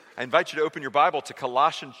I invite you to open your Bible to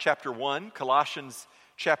Colossians chapter 1. Colossians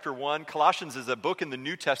chapter 1. Colossians is a book in the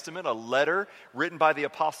New Testament, a letter written by the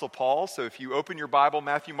Apostle Paul. So if you open your Bible,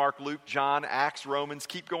 Matthew, Mark, Luke, John, Acts, Romans,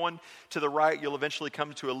 keep going to the right, you'll eventually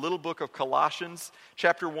come to a little book of Colossians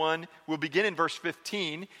chapter 1. We'll begin in verse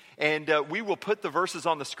 15, and we will put the verses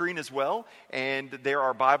on the screen as well. And there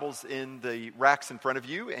are Bibles in the racks in front of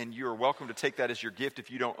you, and you are welcome to take that as your gift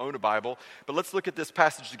if you don't own a Bible. But let's look at this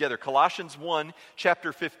passage together. Colossians 1,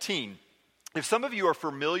 chapter 15. If some of you are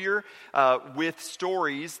familiar with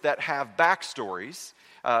stories that have backstories,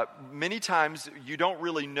 many times you don't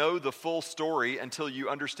really know the full story until you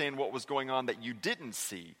understand what was going on that you didn't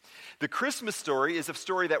see. The Christmas story is a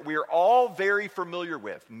story that we're all very familiar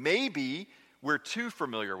with. Maybe we're too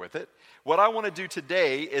familiar with it. What I want to do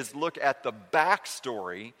today is look at the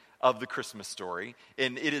backstory of the Christmas story,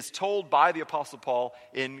 and it is told by the Apostle Paul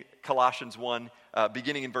in Colossians 1,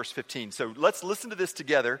 beginning in verse 15. So let's listen to this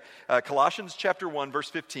together. Colossians chapter 1,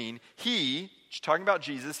 verse 15. He, talking about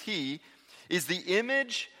Jesus, he is the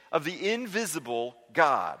image of the invisible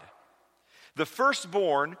God, the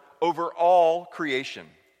firstborn over all creation.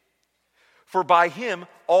 For by him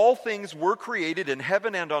all things were created in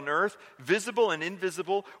heaven and on earth, visible and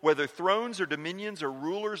invisible, whether thrones or dominions or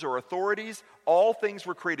rulers or authorities, all things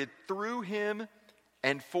were created through him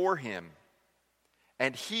and for him.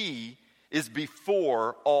 And he is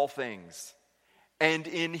before all things, and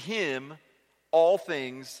in him all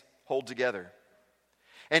things hold together.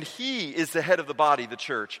 And he is the head of the body, the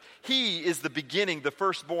church. He is the beginning, the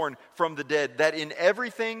firstborn from the dead, that in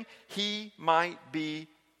everything he might be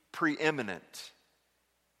preeminent.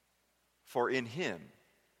 For in him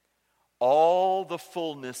all the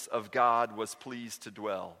fullness of God was pleased to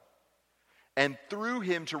dwell, and through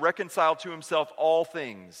him to reconcile to himself all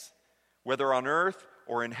things, whether on earth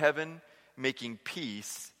or in heaven, making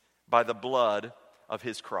peace by the blood of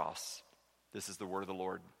his cross. This is the word of the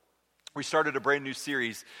Lord. We started a brand new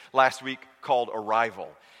series last week called Arrival.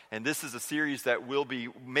 And this is a series that we'll be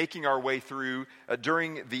making our way through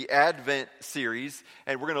during the Advent series.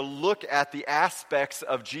 And we're going to look at the aspects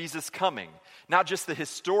of Jesus coming. Not just the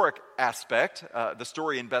historic aspect, the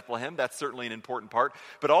story in Bethlehem, that's certainly an important part,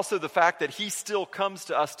 but also the fact that he still comes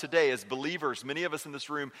to us today as believers. Many of us in this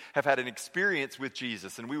room have had an experience with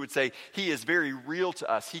Jesus, and we would say he is very real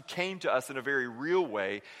to us. He came to us in a very real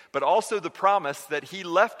way, but also the promise that he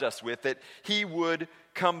left us with, that he would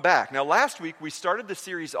come back. Now, last week we started the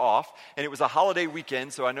series off, and it was a holiday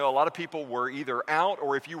weekend, so I know a lot of people were either out,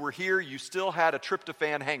 or if you were here, you still had a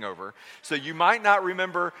tryptophan hangover. So you might not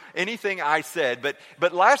remember anything I said, but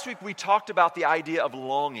last week we talked about the idea of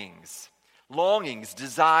longings,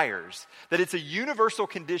 desires, that it's a universal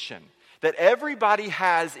condition that everybody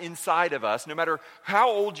has inside of us, no matter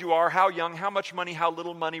how old you are, how young, how much money, how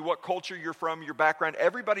little money, what culture you're from, your background,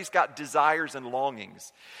 everybody's got desires and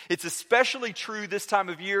longings. It's especially true this time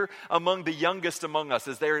of year among the youngest among us,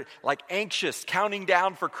 as they're like anxious, counting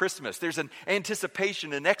down for Christmas. There's an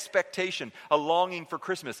anticipation, an expectation, a longing for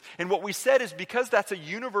Christmas. And what we said is because that's a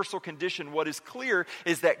universal condition, what is clear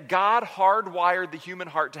is that God hardwired the human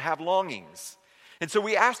heart to have longings. And so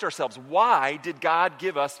we asked ourselves, why did God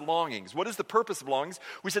give us longings? What is the purpose of longings?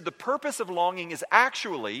 We said the purpose of longing is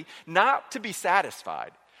actually not to be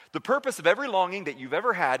satisfied. The purpose of every longing that you've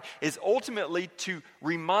ever had is ultimately to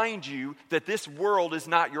remind you that this world is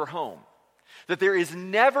not your home. That there is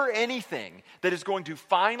never anything that is going to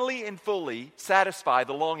finally and fully satisfy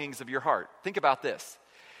the longings of your heart. Think about this.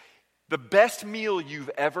 The best meal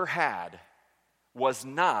you've ever had was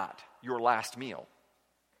not your last meal.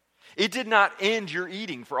 It did not end your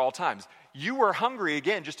eating for all times. You were hungry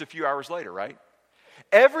again just a few hours later, right?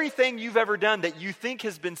 Everything you've ever done that you think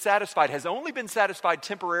has been satisfied has only been satisfied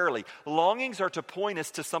temporarily. Longings are to point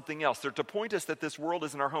us to something else. They're to point us that this world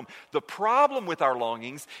isn't our home. The problem with our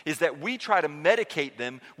longings is that we try to medicate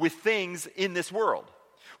them with things in this world.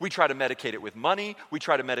 We try to medicate it with money. We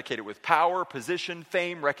try to medicate it with power, position,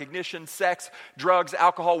 fame, recognition, sex, drugs,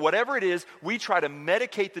 alcohol, whatever it is. We try to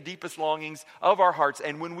medicate the deepest longings of our hearts.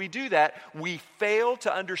 And when we do that, we fail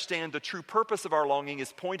to understand the true purpose of our longing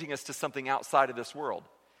is pointing us to something outside of this world.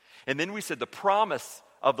 And then we said the promise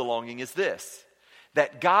of the longing is this,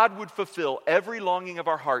 that God would fulfill every longing of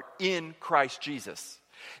our heart in Christ Jesus.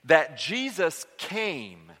 That Jesus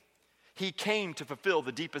came. He came to fulfill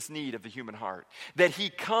the deepest need of the human heart. That he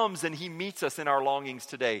comes and he meets us in our longings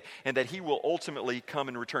today, and that he will ultimately come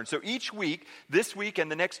and return. So each week, this week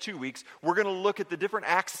and the next 2 weeks, we're going to look at the different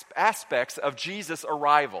aspects of Jesus'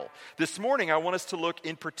 arrival. This morning, I want us to look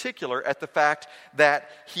in particular at the fact that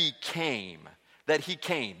he came.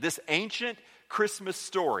 This ancient Christmas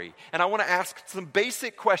story. And I want to ask some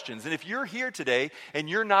basic questions. And if you're here today and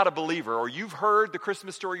you're not a believer, or you've heard the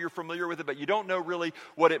Christmas story, you're familiar with it, but you don't know really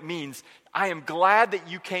what it means, I am glad that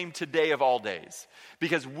you came today of all days.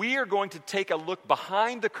 Because we are going to take a look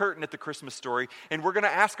behind the curtain at the Christmas story, and we're going to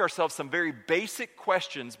ask ourselves some very basic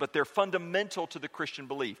questions, but they're fundamental to the Christian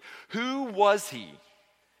belief. Who was he?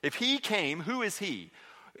 If he came, who is he?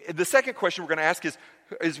 The second question we're going to ask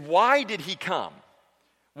is why did he come?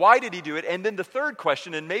 Why did he do it? And then the third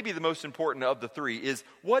question, and maybe the most important of the three, is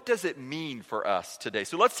what does it mean for us today?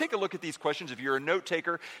 So let's take a look at these questions. If you're a note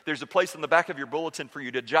taker, there's a place on the back of your bulletin for you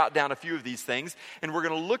to jot down a few of these things. And we're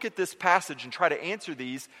going to look at this passage and try to answer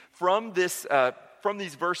these from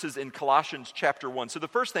these verses in Colossians chapter 1. So the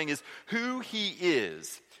first thing is who he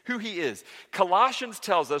is. Who he is. Colossians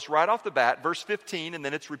tells us right off the bat, verse 15, and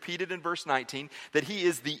then it's repeated in verse 19, that he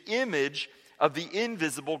is the image of the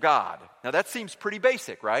invisible God. Now that seems pretty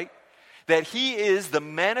basic, right? That he is the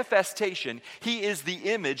manifestation, he is the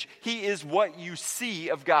image, he is what you see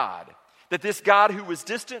of God. That this God who was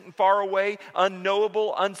distant and far away,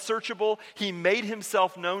 unknowable, unsearchable, he made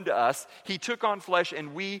himself known to us. He took on flesh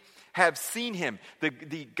and we have seen him.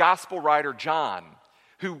 The gospel writer John,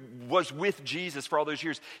 who was with Jesus for all those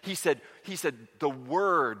years, he said, the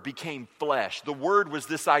Word became flesh. The Word was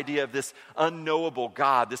this idea of this unknowable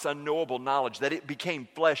God, this unknowable knowledge, that it became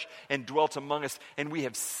flesh and dwelt among us, and we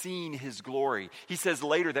have seen his glory. He says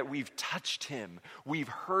later that we've touched him, we've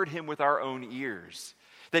heard him with our own ears,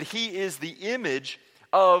 that he is the image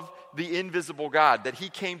of the invisible God, that he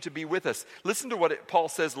came to be with us. Listen to what Paul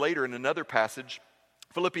says later in another passage,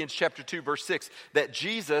 Philippians chapter 2, verse 6, that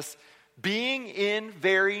Jesus, being in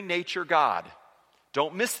very nature God.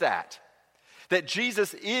 Don't miss that. That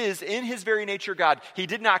Jesus is in his very nature God. He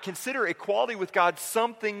did not consider equality with God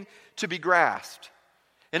something to be grasped.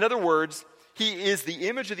 In other words, he is the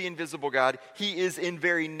image of the invisible God. He is in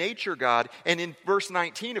very nature God. And in verse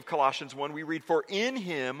 19 of Colossians 1, we read, for in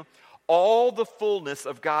him all the fullness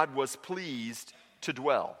of God was pleased to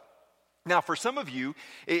dwell. Now, for some of you,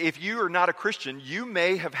 if you are not a Christian, you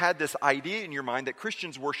may have had this idea in your mind that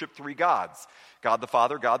Christians worship three gods: God the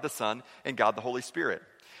Father, God the Son, and God the Holy Spirit.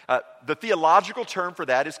 The theological term for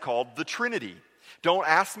that is called the Trinity. Don't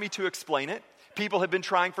ask me to explain it. People have been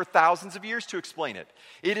trying for thousands of years to explain it.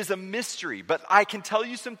 It is a mystery, but I can tell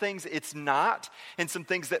you some things it's not, and some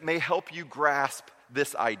things that may help you grasp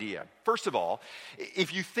this idea. First of all,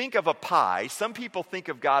 if you think of a pie, some people think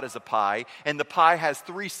of God as a pie, and the pie has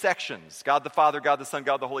three sections: God the Father, God the Son,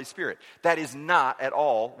 God the Holy Spirit. That is not at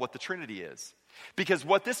all what the Trinity is. Because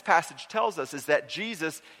what this passage tells us is that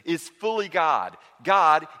Jesus is fully God.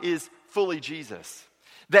 God is fully Jesus.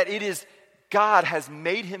 That it is God has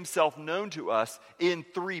made himself known to us in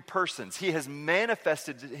three persons. He has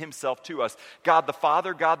manifested himself to us. God the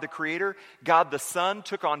Father, God the Creator, God the Son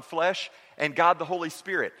took on flesh, and God the Holy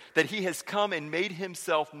Spirit. That he has come and made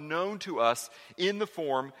himself known to us in the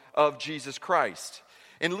form of Jesus Christ.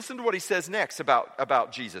 And listen to what he says next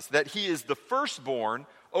about Jesus. That he is the firstborn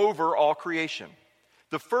over all creation.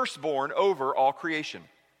 The firstborn over all creation.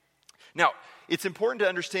 Now, it's important to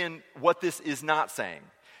understand what this is not saying.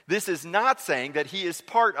 This is not saying that he is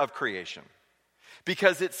part of creation,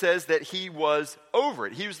 because it says that he was over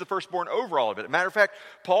it. He was the firstborn over all of it. As a matter of fact,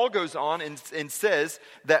 Paul goes on and says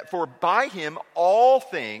that for by him all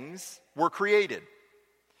things were created.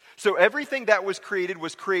 So everything that was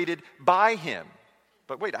created by him.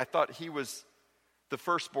 But wait, I thought he was the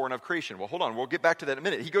firstborn of creation. Well, hold on. We'll get back to that in a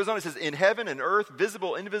minute. He goes on and says, in heaven and earth,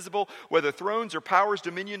 visible, invisible, whether thrones or powers,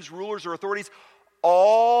 dominions, rulers or authorities,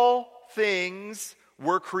 all things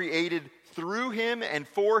were created through him and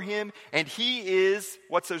for him, and he is,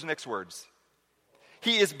 what's those next words?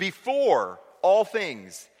 He is before all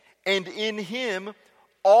things, and in him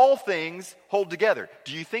all things hold together.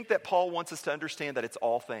 Do you think that Paul wants us to understand that it's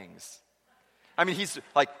all things? I mean, he's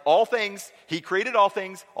like, all things, he created all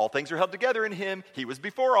things are held together in him, he was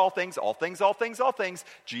before all things, all things, all things, all things.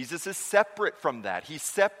 Jesus is separate from that. He's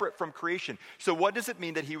separate from creation. So what does it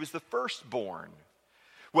mean that he was the firstborn?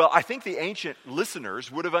 Well, I think the ancient listeners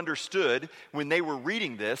would have understood when they were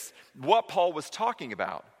reading this what Paul was talking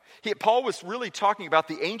about. Paul was really talking about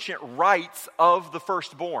the ancient rights of the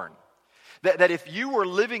firstborn. That if you were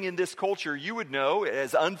living in this culture, you would know,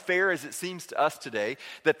 as unfair as it seems to us today,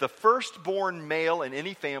 that the firstborn male in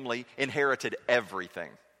any family inherited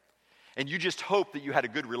everything. And you just hope that you had a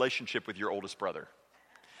good relationship with your oldest brother.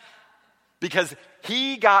 Because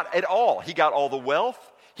he got it all. He got all the wealth.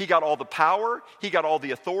 He got all the power. He got all the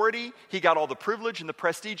authority. He got all the privilege and the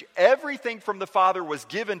prestige. Everything from the Father was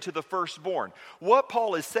given to the firstborn. What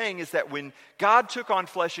Paul is saying is that when God took on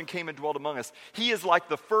flesh and came and dwelt among us, he is like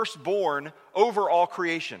the firstborn over all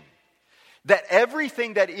creation. That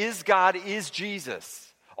everything that is God is Jesus.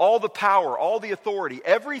 All the power, all the authority,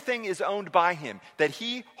 everything is owned by him, that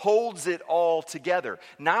he holds it all together.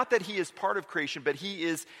 Not that he is part of creation, but he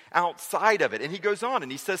is outside of it. And he goes on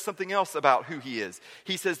and he says something else about who he is.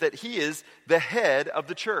 He says that he is the head of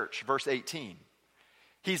the church, verse 18.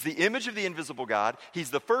 He's the image of the invisible God. He's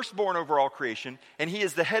the firstborn over all creation, and he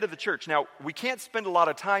is the head of the church. Now, we can't spend a lot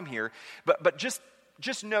of time here, but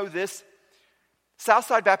just know this.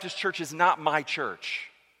 Southside Baptist Church is not my church.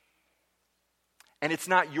 And it's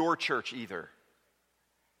not your church either.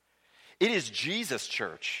 It is Jesus'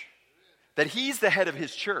 church. That he's the head of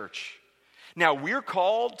his church. Now, we're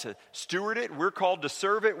called to steward it. We're called to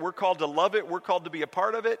serve it. We're called to love it. We're called to be a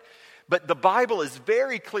part of it. But the Bible is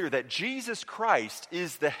very clear that Jesus Christ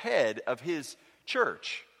is the head of his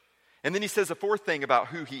church. And then he says a fourth thing about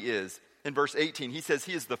who he is. In verse 18, he says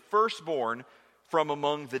he is the firstborn from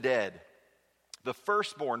among the dead. The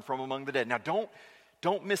firstborn from among the dead. Now,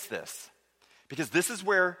 don't miss this. Because this is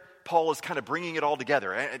where Paul is kind of bringing it all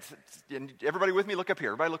together. And everybody with me? Look up here.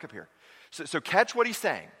 Everybody look up here. So catch what he's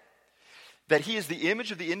saying. That he is the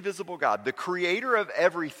image of the invisible God, the creator of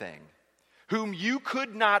everything, whom you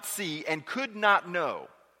could not see and could not know.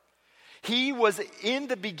 He was in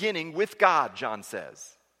the beginning with God, John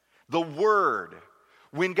says. The Word.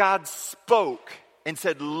 When God spoke and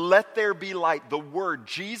said, let there be light, the Word,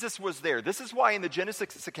 Jesus was there. This is why in the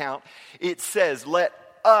Genesis account it says, let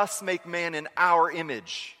us make man in our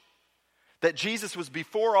image. That Jesus was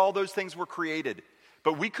before all those things were created.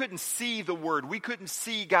 But we couldn't see the Word. We couldn't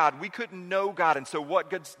see God. We couldn't know God. And so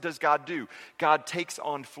what does God do? God takes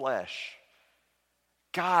on flesh.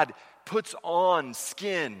 God puts on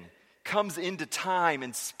skin, comes into time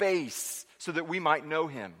and space so that we might know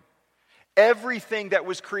him. Everything that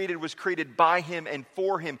was created by him and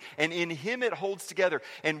for him. And in him it holds together.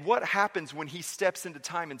 And what happens when he steps into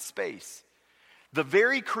time and space? The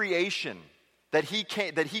very creation that he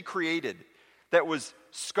created, that was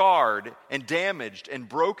scarred and damaged and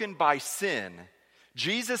broken by sin,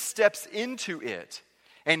 Jesus steps into it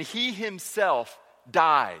and he himself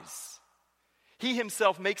dies. He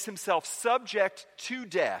himself makes himself subject to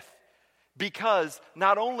death because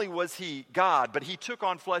not only was he God, but he took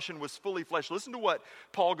on flesh and was fully flesh. Listen to what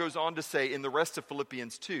Paul goes on to say in the rest of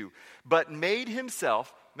Philippians 2. But made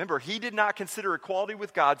himself, remember, he did not consider equality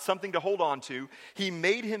with God something to hold on to. He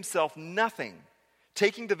made himself nothing,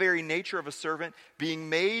 taking the very nature of a servant, being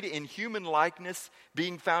made in human likeness,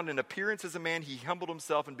 being found in appearance as a man, he humbled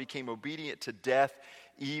himself and became obedient to death,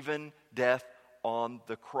 even death on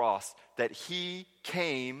the cross. That he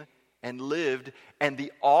came and lived, and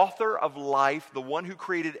the author of life, the one who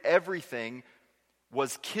created everything,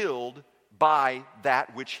 was killed by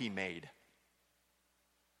that which he made.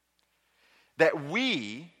 That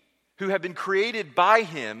we, who have been created by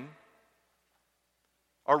him,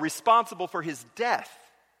 are responsible for his death.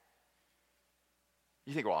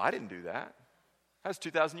 You think, well, I didn't do that. That was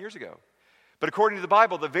 2,000 years ago. But according to the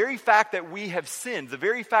Bible, the very fact that we have sinned, the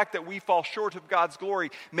very fact that we fall short of God's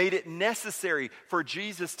glory, made it necessary for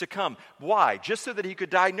Jesus to come. Why? Just so that he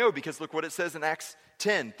could die? No, because look what it says in Acts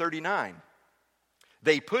 10:39.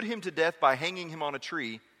 They put him to death by hanging him on a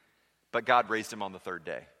tree, but God raised him on the third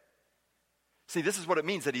day. See, this is what it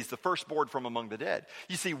means that he's the firstborn from among the dead.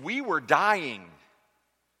 You see, we were dying.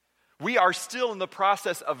 We are still in the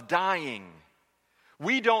process of dying.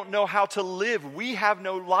 We don't know how to live. We have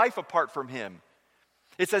no life apart from him.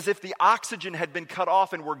 It's as if the oxygen had been cut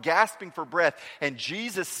off and we're gasping for breath. And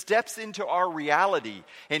Jesus steps into our reality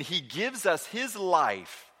and he gives us his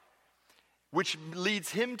life, which leads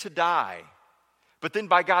him to die. But then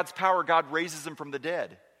by God's power, God raises him from the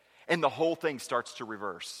dead. And the whole thing starts to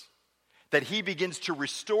reverse. That he begins to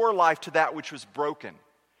restore life to that which was broken.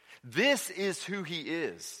 This is who he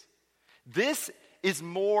is. This is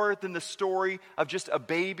more than the story of just a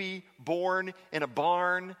baby born in a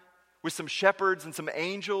barn with some shepherds and some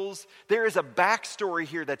angels. There is a backstory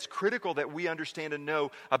here that's critical that we understand and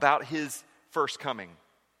know about his first coming.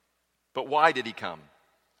 But why did he come?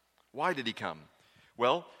 Why did he come?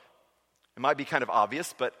 Well, it might be kind of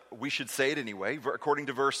obvious, but we should say it anyway. According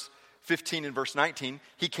to verse 15 and verse 19,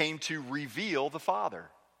 he came to reveal the Father.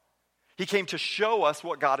 He came to show us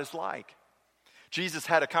what God is like. Jesus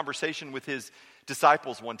had a conversation with his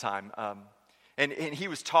disciples one time, and he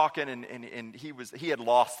was talking, and he had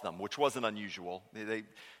lost them, which wasn't unusual. They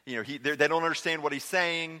don't understand what he's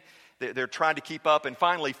saying. they're trying to keep up. And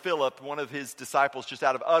finally, Philip, one of his disciples, just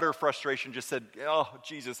out of utter frustration, just said, "Oh,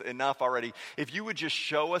 Jesus, enough already. If you would just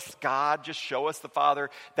show us God, just show us the Father,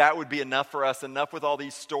 that would be enough for us. Enough with all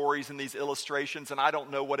these stories and these illustrations. And I don't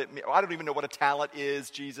even know what a talent is,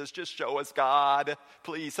 Jesus. Just show us God,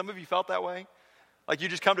 please." Some of you felt that way? Like you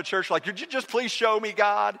just come to church like, "Could you just please show me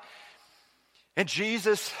God?" And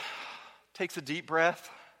Jesus takes a deep breath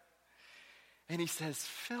and he says,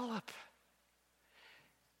 "Philip,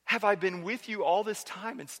 have I been with you all this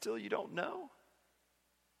time and still you don't know?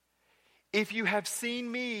 If you have seen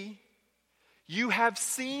me, you have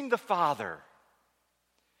seen the Father."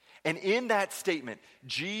 And in that statement,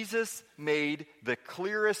 Jesus made the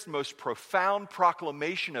clearest, most profound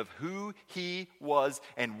proclamation of who he was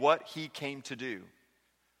and what he came to do.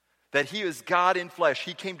 That he is God in flesh.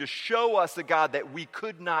 He came to show us a God that we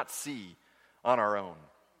could not see on our own.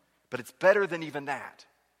 But it's better than even that.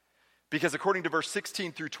 Because according to verse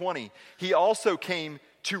 16 through 20, he also came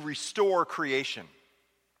to restore creation.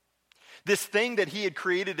 This thing that he had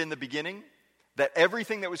created in the beginning, that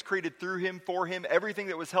everything that was created through him, for him, everything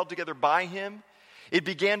that was held together by him, it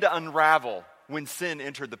began to unravel when sin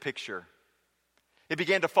entered the picture. It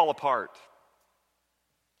began to fall apart.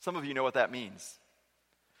 Some of you know what that means.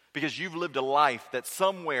 Because you've lived a life that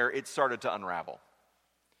somewhere it started to unravel.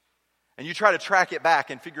 And you try to track it back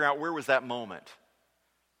and figure out, where was that moment?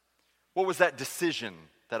 What was that decision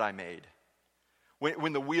that I made?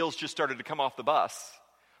 When the wheels just started to come off the bus.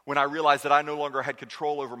 When I realized that I no longer had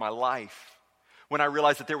control over my life. When I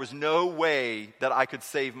realized that there was no way that I could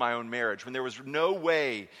save my own marriage. When there was no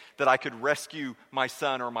way that I could rescue my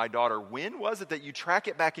son or my daughter. When was it that you track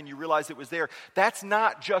it back and you realize it was there? That's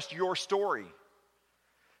not just your story.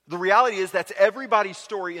 The reality is that's everybody's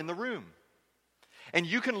story in the room. And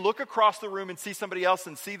you can look across the room and see somebody else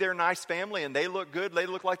and see their nice family and they look good, they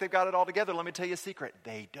look like they've got it all together. Let me tell you a secret.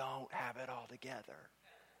 They don't have it all together.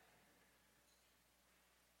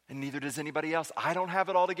 And neither does anybody else. I don't have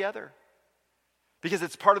it all together. Because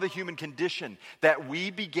it's part of the human condition that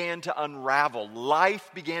we began to unravel.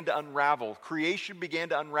 Life began to unravel. Creation began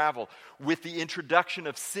to unravel with the introduction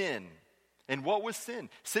of sin. And what was sin?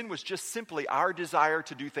 Sin was just simply our desire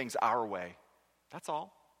to do things our way. That's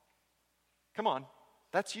all. Come on.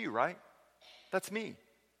 That's you, right? That's me.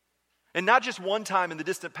 And not just one time in the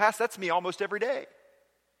distant past. That's me almost every day.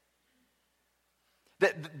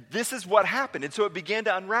 This is what happened. And so it began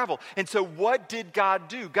to unravel. And so what did God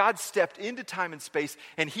do? God stepped into time and space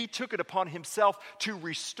and he took it upon himself to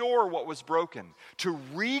restore what was broken, to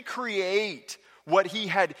recreate what he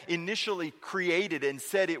had initially created and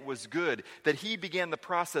said it was good, that he began the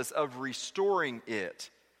process of restoring it.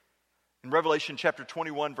 In Revelation chapter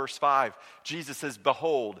 21, verse 5, Jesus says,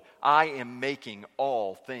 "Behold, I am making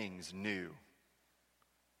all things new."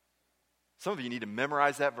 Some of you need to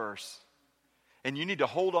memorize that verse. And you need to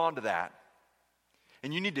hold on to that.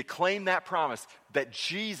 And you need to claim that promise that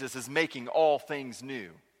Jesus is making all things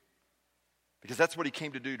new. Because that's what he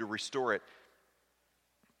came to do, to restore it.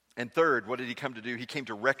 And third, what did he come to do? He came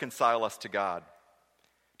to reconcile us to God.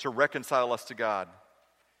 To reconcile us to God.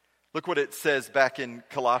 Look what it says back in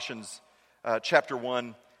Colossians chapter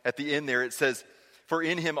 1. At the end there it says, "For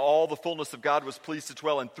in him all the fullness of God was pleased to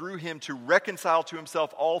dwell, and through him to reconcile to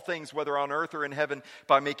himself all things, whether on earth or in heaven,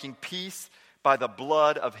 by making peace by the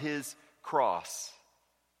blood of his cross."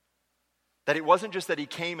 That it wasn't just that he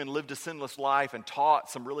came and lived a sinless life and taught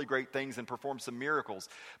some really great things and performed some miracles,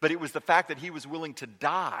 but it was the fact that he was willing to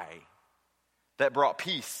die that brought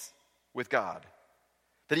peace with God.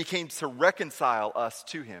 That he came to reconcile us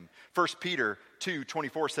to him. 1 Peter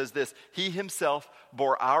 2:24 says this, "He himself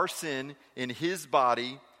bore our sin in his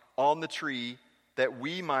body on the tree, that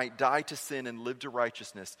we might die to sin and live to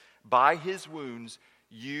righteousness. By his wounds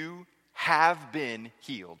you have been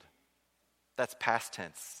healed." That's past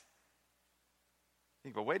tense. You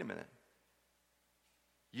think, but wait a minute.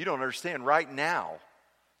 You don't understand. Right now,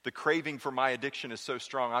 the craving for my addiction is so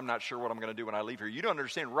strong, I'm not sure what I'm going to do when I leave here. You don't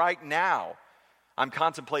understand. Right now, I'm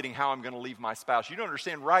contemplating how I'm going to leave my spouse. You don't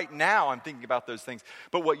understand. Right now, I'm thinking about those things.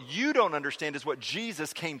 But what you don't understand is what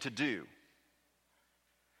Jesus came to do.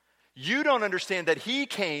 You don't understand that he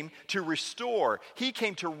came to restore. He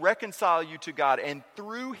came to reconcile you to God. And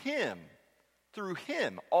through him,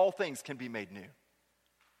 all things can be made new.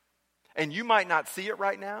 And you might not see it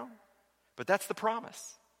right now, but that's the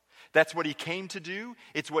promise. That's what he came to do.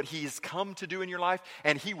 It's what he's come to do in your life.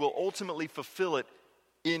 And he will ultimately fulfill it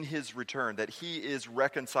in his return, that he is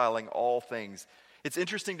reconciling all things. It's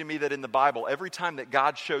interesting to me that in the Bible, every time that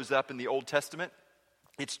God shows up in the Old Testament,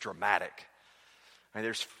 it's dramatic. I mean,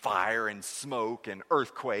 there's fire and smoke and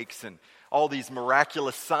earthquakes and all these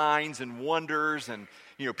miraculous signs and wonders, and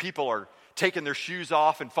people are taking their shoes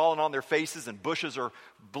off and falling on their faces, and bushes are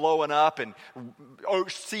blowing up, and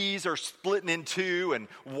seas are splitting in two, and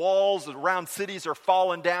walls around cities are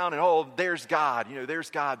falling down, and there's God, there's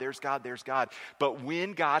God, there's God, there's God. But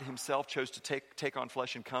when God himself chose to take on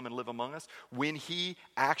flesh and come and live among us, when he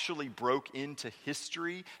actually broke into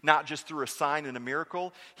history, not just through a sign and a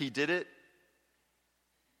miracle, he did it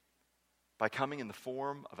by coming in the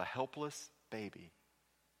form of a helpless baby.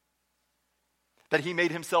 That he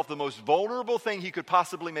made himself the most vulnerable thing he could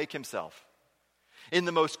possibly make himself, in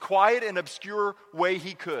the most quiet and obscure way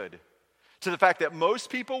he could, to the fact that most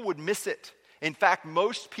people would miss it. In fact,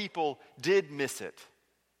 most people did miss it.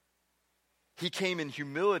 He came in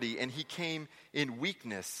humility and he came in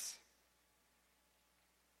weakness.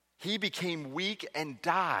 He became weak and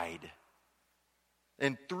died.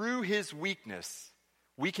 And through his weakness,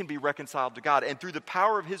 we can be reconciled to God. And through the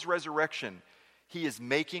power of his resurrection, he is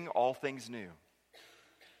making all things new.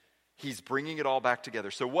 He's bringing it all back together.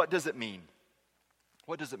 So what does it mean?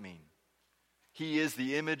 What does it mean? He is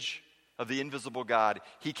the image of the invisible God.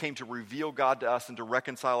 He came to reveal God to us and to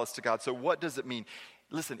reconcile us to God. So what does it mean?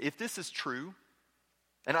 Listen, if this is true,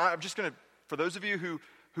 and I'm just going to, for those of you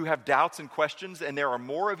who have doubts and questions, and there are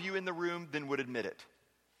more of you in the room than would admit it,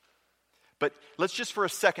 but let's just for a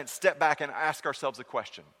second step back and ask ourselves a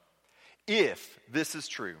question. If this is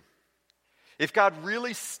true, if God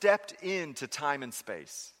really stepped into time and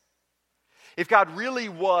space, if God really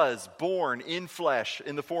was born in flesh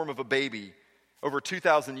in the form of a baby over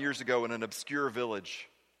 2,000 years ago in an obscure village,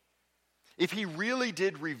 if he really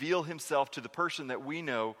did reveal himself to the person that we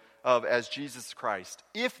know of as Jesus Christ,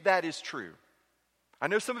 if that is true, I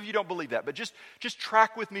know some of you don't believe that, but just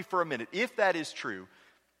track with me for a minute. If that is true,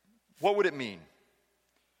 what would it mean?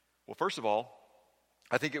 Well, first of all,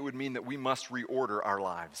 I think it would mean that we must reorder our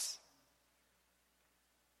lives.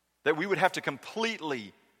 That we would have to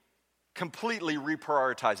completely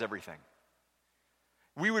reprioritize everything.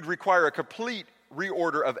 We would require a complete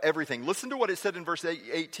reorder of everything. Listen to what it said in verse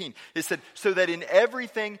 18. It said, so that in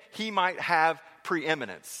everything he might have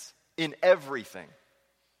preeminence. In everything.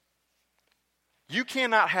 You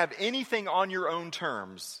cannot have anything on your own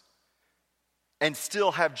terms and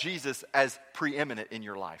still have Jesus as preeminent in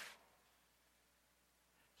your life.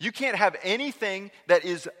 You can't have anything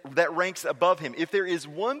that ranks above him. If there is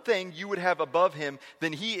one thing you would have above him,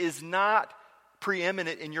 then he is not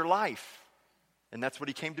preeminent in your life. And that's what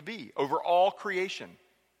he came to be, over all creation.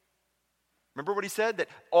 Remember what he said? That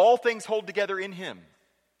all things hold together in him.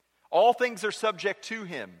 All things are subject to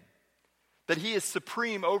him. That he is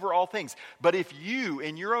supreme over all things. But if you,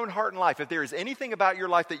 in your own heart and life, if there is anything about your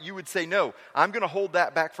life that you would say, no, I'm going to hold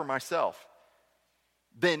that back for myself,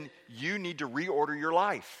 then you need to reorder your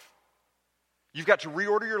life. You've got to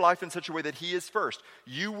reorder your life in such a way that he is first.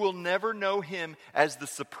 You will never know him as the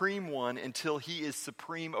supreme one until he is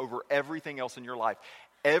supreme over everything else in your life.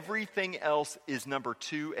 Everything else is number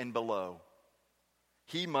 2 and below.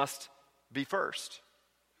 He must be first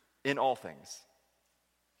in all things.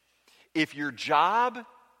 If your job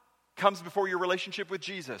comes before your relationship with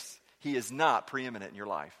Jesus, he is not preeminent in your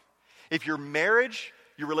life. If your marriage,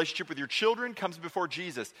 your relationship with your children comes before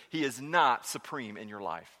Jesus, he is not supreme in your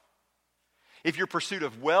life. If your pursuit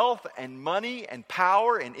of wealth and money and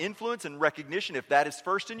power and influence and recognition, if that is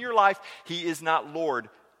first in your life, he is not Lord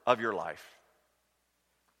of your life.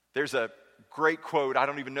 There's a great quote, I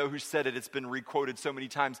don't even know who said it, it's been requoted so many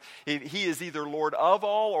times. He is either Lord of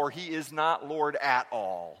all or he is not Lord at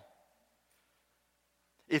all.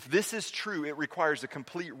 If this is true, it requires a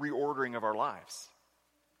complete reordering of our lives.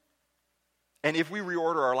 And if we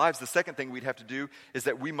reorder our lives, the second thing we'd have to do is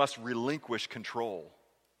that we must relinquish control.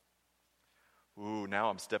 Ooh, now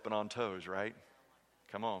I'm stepping on toes, right?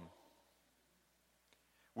 Come on.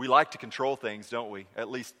 We like to control things, don't we? At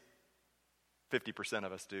least 50%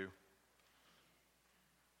 of us do.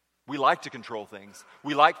 We like to control things.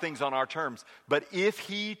 We like things on our terms. But if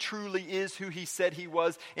he truly is who he said he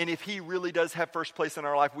was, and if he really does have first place in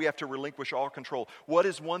our life, we have to relinquish all control. What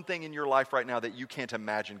is one thing in your life right now that you can't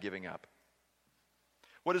imagine giving up?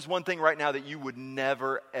 What is one thing right now that you would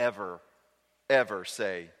never, ever, ever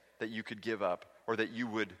say that you could give up or that you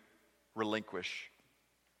would relinquish?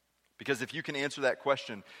 Because if you can answer that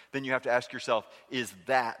question, then you have to ask yourself, is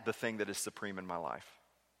that the thing that is supreme in my life?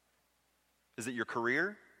 Is it your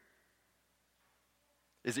career?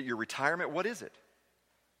 Is it your retirement? What is it?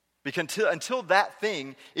 Because until that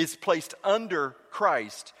thing is placed under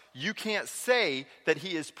Christ, you can't say that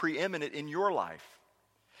he is preeminent in your life.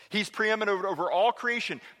 He's preeminent over all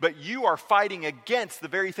creation, but you are fighting against the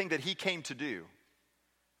very thing that he came to do.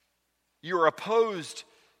 You are opposed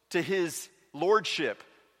to his lordship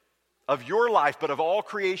of your life, but of all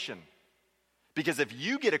creation. Because if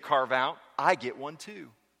you get a carve out, I get one too.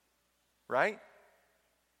 Right?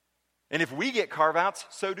 And if we get carve outs,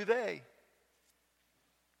 so do they.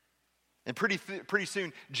 And pretty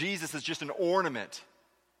soon, Jesus is just an ornament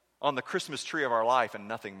on the Christmas tree of our life and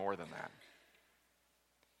nothing more than that.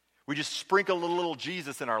 We just sprinkle a little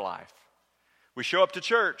Jesus in our life. We show up to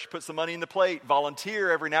church, put some money in the plate,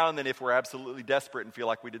 volunteer every now and then if we're absolutely desperate and feel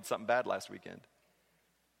like we did something bad last weekend.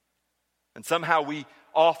 And somehow we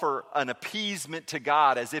offer an appeasement to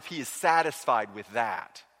God as if he is satisfied with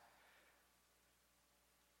that.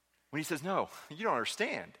 When he says, no, you don't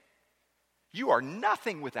understand. You are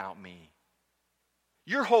nothing without me.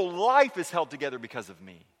 Your whole life is held together because of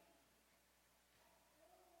me.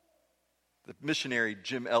 The missionary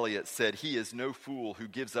Jim Elliot said, he is no fool who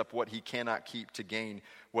gives up what he cannot keep to gain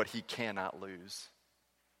what he cannot lose.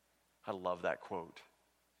 I love that quote.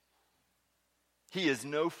 He is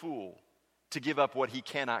no fool to give up what he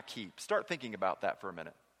cannot keep. Start thinking about that for a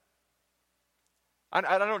minute.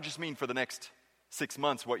 I don't just mean for the next 6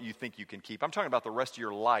 months what you think you can keep. I'm talking about the rest of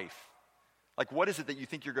your life. Like, what is it that you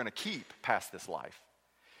think you're going to keep past this life?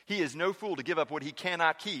 He is no fool to give up what he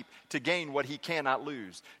cannot keep to gain what he cannot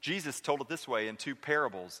lose. Jesus told it this way in 2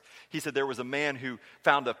 parables. He said there was a man who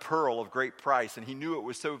found a pearl of great price, and he knew it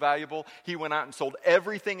was so valuable, he went out and sold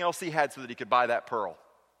everything else he had so that he could buy that pearl.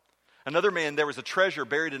 Another man, there was a treasure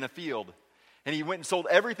buried in a field, and he went and sold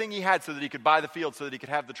everything he had so that he could buy the field, so that he could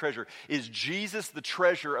have the treasure. Is Jesus the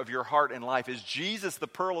treasure of your heart and life? Is Jesus the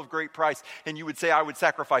pearl of great price? And you would say, I would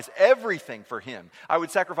sacrifice everything for him. I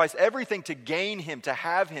would sacrifice everything to gain him, to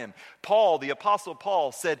have him. Paul, the Apostle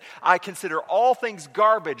Paul, said, I consider all things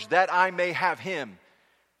garbage that I may have him.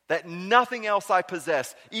 That nothing else I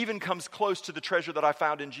possess even comes close to the treasure that I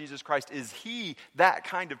found in Jesus Christ. Is he that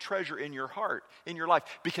kind of treasure in your heart, in your life?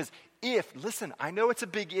 Because listen, I know it's a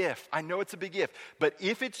big if, but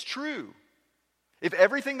if it's true, if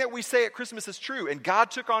everything that we say at Christmas is true, and God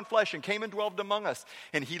took on flesh and came and dwelled among us,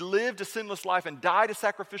 and he lived a sinless life and died a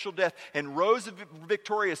sacrificial death and rose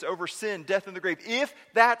victorious over sin, death, and the grave, if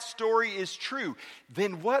that story is true,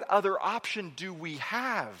 then what other option do we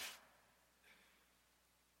have?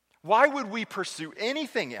 Why would we pursue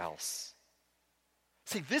anything else?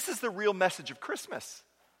 See, this is the real message of Christmas.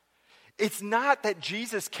 It's not that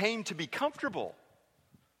Jesus came to be comfortable.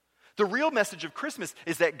 The real message of Christmas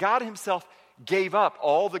is that God himself gave up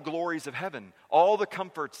all the glories of heaven, all the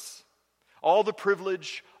comforts, all the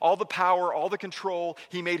privilege, all the power, all the control.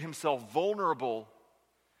 He made himself vulnerable.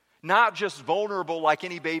 Not just vulnerable like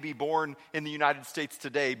any baby born in the United States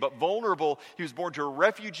today, but vulnerable. He was born to a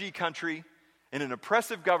refugee country in an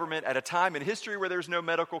oppressive government at a time in history where there's no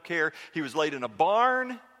medical care. He was laid in a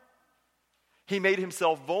barn. He made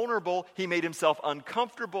himself vulnerable. He made himself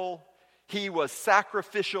uncomfortable. He was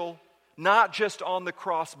sacrificial, not just on the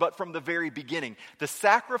cross, but from the very beginning. The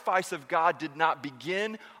sacrifice of God did not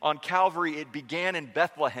begin on Calvary. It began in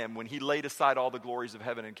Bethlehem when he laid aside all the glories of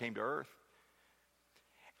heaven and came to earth.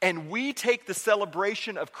 And we take the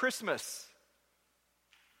celebration of Christmas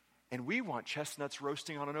and we want chestnuts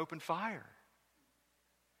roasting on an open fire.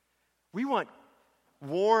 We want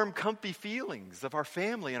warm, comfy feelings of our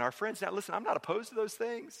family and our friends. Now, listen, I'm not opposed to those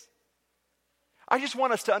things. I just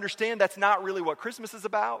want us to understand that's not really what Christmas is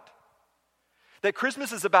about. That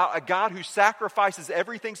Christmas is about a God who sacrifices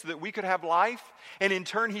everything so that we could have life. And in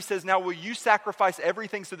turn, he says, now will you sacrifice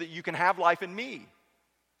everything so that you can have life in me?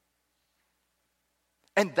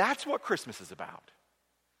 And that's what Christmas is about.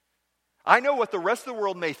 I know what the rest of the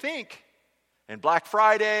world may think, and Black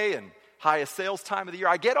Friday and highest sales time of the year.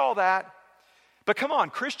 I get all that. But come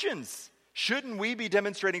on, Christians, shouldn't we be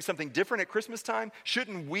demonstrating something different at Christmas time?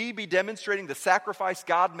 Shouldn't we be demonstrating the sacrifice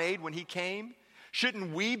God made when he came?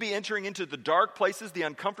 Shouldn't we be entering into the dark places, the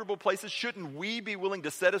uncomfortable places? Shouldn't we be willing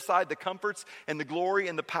to set aside the comforts and the glory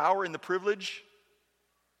and the power and the privilege?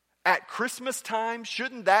 At Christmas time,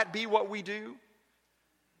 shouldn't that be what we do?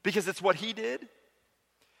 Because it's what he did.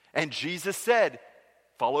 And Jesus said,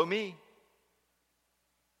 follow me.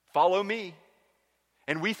 Follow me.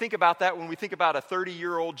 And we think about that when we think about a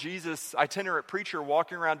 30-year-old Jesus itinerant preacher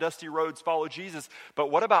walking around dusty roads, follow Jesus.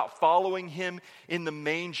 But what about following him in the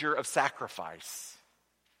manger of sacrifice?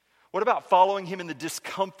 What about following him in the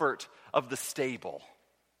discomfort of the stable?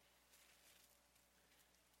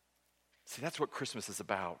 See, that's what Christmas is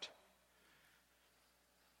about.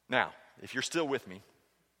 Now, if you're still with me,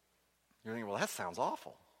 you're thinking, well, that sounds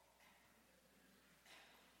awful.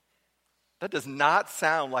 That does not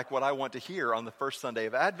sound like what I want to hear on the first Sunday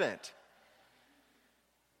of Advent.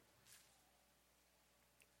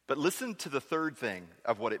 But listen to the third thing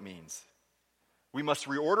of what it means. We must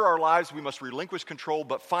reorder our lives. We must relinquish control.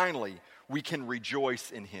 But finally, we can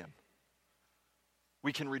rejoice in him.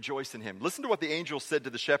 We can rejoice in him. Listen to what the angels said to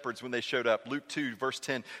the shepherds when they showed up. Luke 2, verse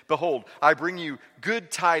 10. Behold, I bring you good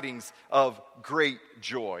tidings of great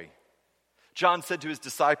joy. John said to his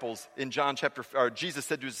disciples in Jesus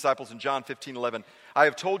said to his disciples in John 15:11, I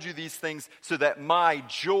have told you these things so that my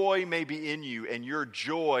joy may be in you and your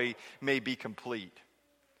joy may be complete.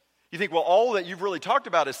 You think, well, all that you've really talked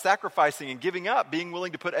about is sacrificing and giving up, being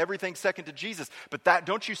willing to put everything second to Jesus. But that,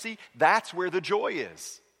 don't you see, that's where the joy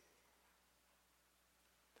is.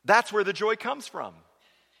 That's where the joy comes from.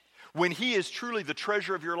 When he is truly the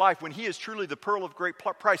treasure of your life, when he is truly the pearl of great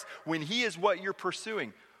price, when he is what you're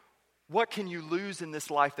pursuing, what can you lose in this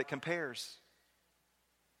life that compares?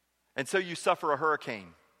 And so you suffer a hurricane,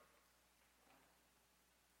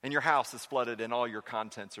 and your house is flooded and all your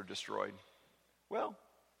contents are destroyed. Well,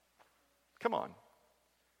 come on.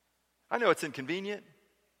 I know it's inconvenient,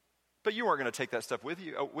 but you weren't going to take that stuff with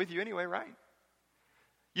you anyway, right?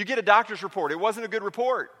 You get a doctor's report. It wasn't a good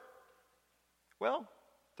report. Well,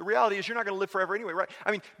 the reality is you're not going to live forever anyway, right?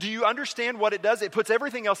 I mean, do you understand what it does? It puts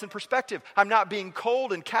everything else in perspective. I'm not being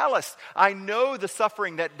cold and callous. I know the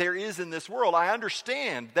suffering that there is in this world. I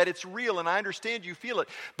understand that it's real, and I understand you feel it.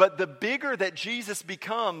 But the bigger that Jesus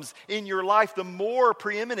becomes in your life, the more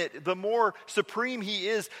preeminent, the more supreme he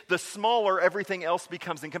is, the smaller everything else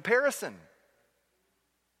becomes in comparison.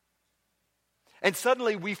 And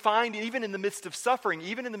suddenly we find, even in the midst of suffering,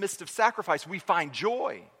 even in the midst of sacrifice, we find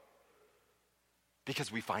joy.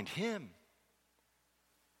 Because we find him.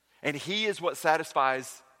 And he is what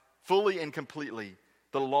satisfies fully and completely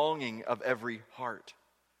the longing of every heart.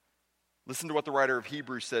 Listen to what the writer of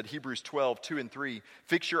Hebrews said, Hebrews 12, 2 and 3.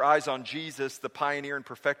 Fix your eyes on Jesus, the pioneer and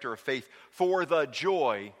perfecter of faith, for the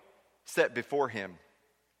joy set before him.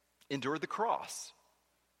 Endure the cross.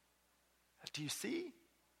 Do you see?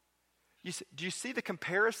 Do you see the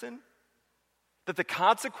comparison? That the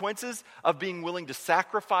consequences of being willing to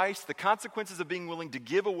sacrifice, the consequences of being willing to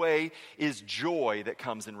give away is joy that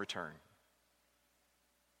comes in return.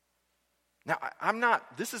 Now,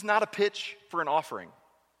 this is not a pitch for an offering.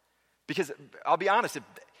 Because, I'll be honest,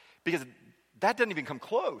 because that doesn't even come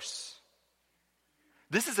close.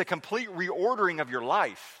 This is a complete reordering of your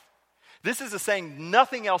life. This is a saying,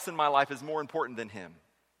 nothing else in my life is more important than him.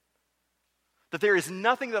 That there is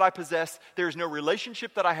nothing that I possess, there is no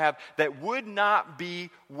relationship that I have that would not be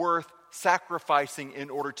worth sacrificing in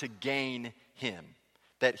order to gain him.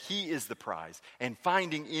 That he is the prize, and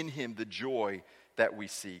finding in him the joy that we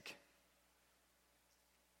seek.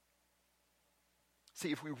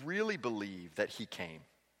 See, if we really believe that he came,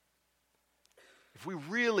 if we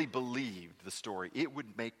really believed the story, it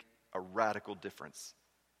would make a radical difference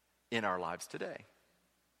in our lives today.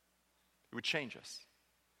 It would change us.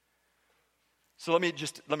 So let me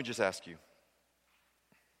just ask you,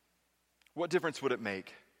 what difference would it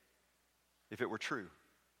make if it were true?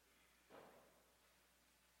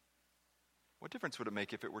 What difference would it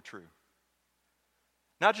make if it were true?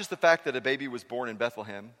 Not just the fact that a baby was born in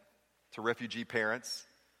Bethlehem to refugee parents,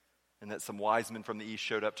 and that some wise men from the east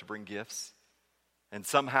showed up to bring gifts, and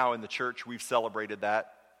somehow in the church we've celebrated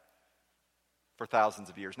that for thousands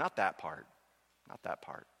of years. Not that part. Not that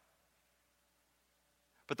part.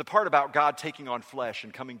 But the part about God taking on flesh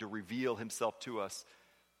and coming to reveal himself to us,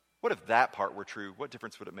 what if that part were true? What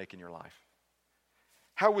difference would it make in your life?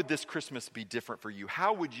 How would this Christmas be different for you?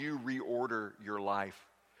 How would you reorder your life?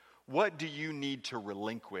 What do you need to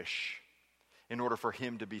relinquish in order for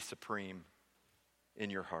him to be supreme in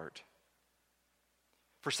your heart?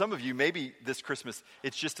 For some of you, maybe this Christmas,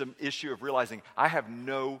 it's just an issue of realizing, I have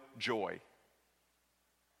no joy.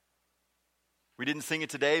 We didn't sing it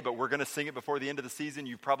today, but we're going to sing it before the end of the season.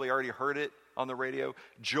 You've probably already heard it on the radio.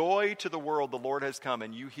 Joy to the world, the Lord has come.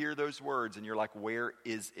 And you hear those words and you're like, where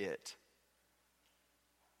is it?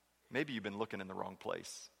 Maybe you've been looking in the wrong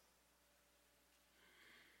place.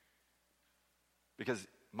 Because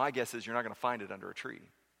my guess is you're not going to find it under a tree.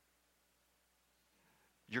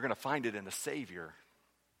 You're going to find it in a Savior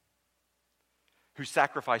who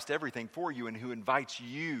sacrificed everything for you and who invites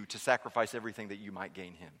you to sacrifice everything that you might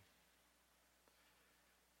gain him.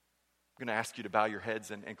 I'm going to ask you to bow your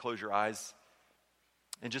heads and close your eyes.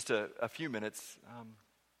 In just a few minutes,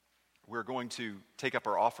 we're going to take up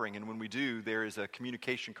our offering. And when we do, there is a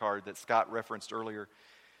communication card that Scott referenced earlier.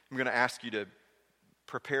 I'm going to ask you to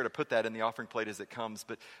prepare to put that in the offering plate as it comes.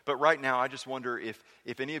 But right now, I just wonder if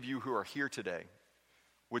any of you who are here today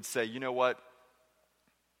would say, you know what?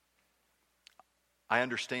 I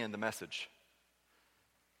understand the message.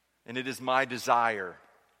 And it is my desire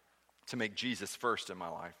to make Jesus first in my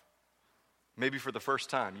life. Maybe for the first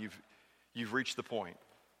time, you've reached the point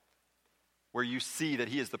where you see that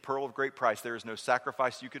he is the pearl of great price. There is no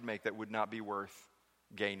sacrifice you could make that would not be worth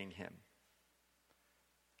gaining him.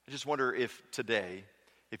 I just wonder if today,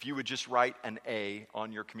 if you would just write an A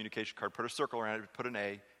on your communication card, put a circle around it, put an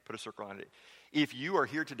A, put a circle around it. If you are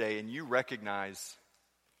here today and you recognize,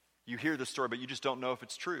 you hear this story, but you just don't know if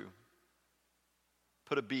it's true,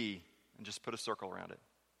 put a B and just put a circle around it.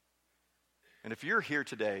 And if you're here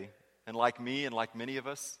today, and like me and like many of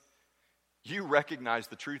us, you recognize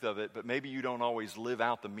the truth of it, but maybe you don't always live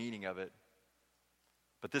out the meaning of it.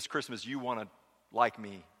 But this Christmas, you want to, like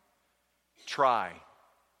me, try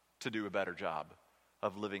to do a better job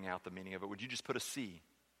of living out the meaning of it. Would you just put a C?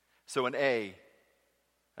 So an A,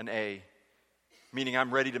 meaning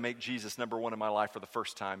I'm ready to make Jesus number one in my life for the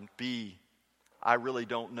first time. B, I really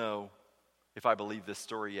don't know if I believe this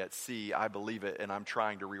story yet. C, I believe it and I'm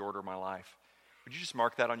trying to reorder my life. Would you just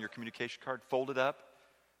mark that on your communication card, fold it up,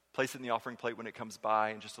 place it in the offering plate when it comes by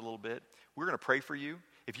in just a little bit. We're going to pray for you.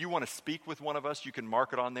 If you want to speak with one of us, you can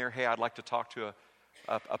mark it on there. Hey, I'd like to talk to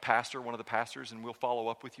a pastor, one of the pastors, and we'll follow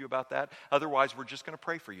up with you about that. Otherwise, we're just going to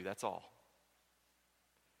pray for you. That's all.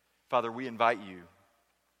 Father, we invite you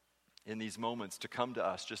in these moments to come to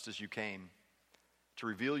us just as you came, to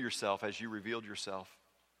reveal yourself as you revealed yourself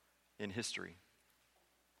in history.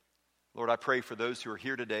 Lord, I pray for those who are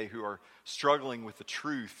here today who are struggling with the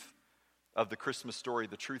truth of the Christmas story,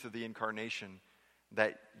 the truth of the incarnation,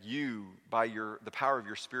 that you, by the power of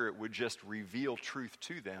your Spirit, would just reveal truth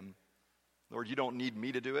to them. Lord, you don't need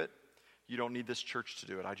me to do it. You don't need this church to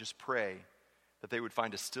do it. I just pray that they would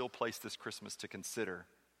find a still place this Christmas to consider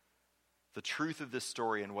the truth of this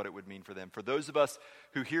story and what it would mean for them. For those of us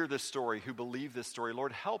who hear this story, who believe this story,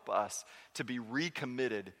 Lord, help us to be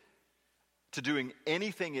recommitted to doing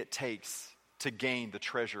anything it takes to gain the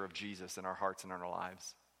treasure of Jesus in our hearts and in our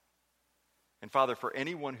lives. And Father, for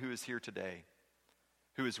anyone who is here today,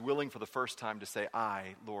 who is willing for the first time to say,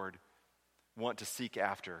 I, Lord, want to seek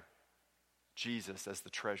after Jesus as the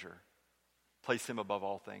treasure, place him above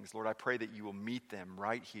all things. Lord, I pray that you will meet them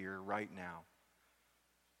right here, right now.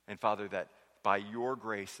 And Father, that by your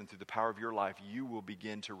grace and through the power of your life, you will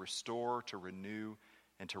begin to restore, to renew,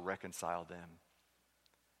 and to reconcile them.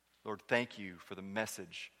 Lord, thank you for the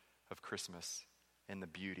message of Christmas and the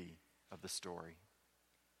beauty of the story.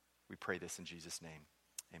 We pray this in Jesus' name.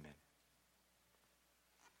 Amen.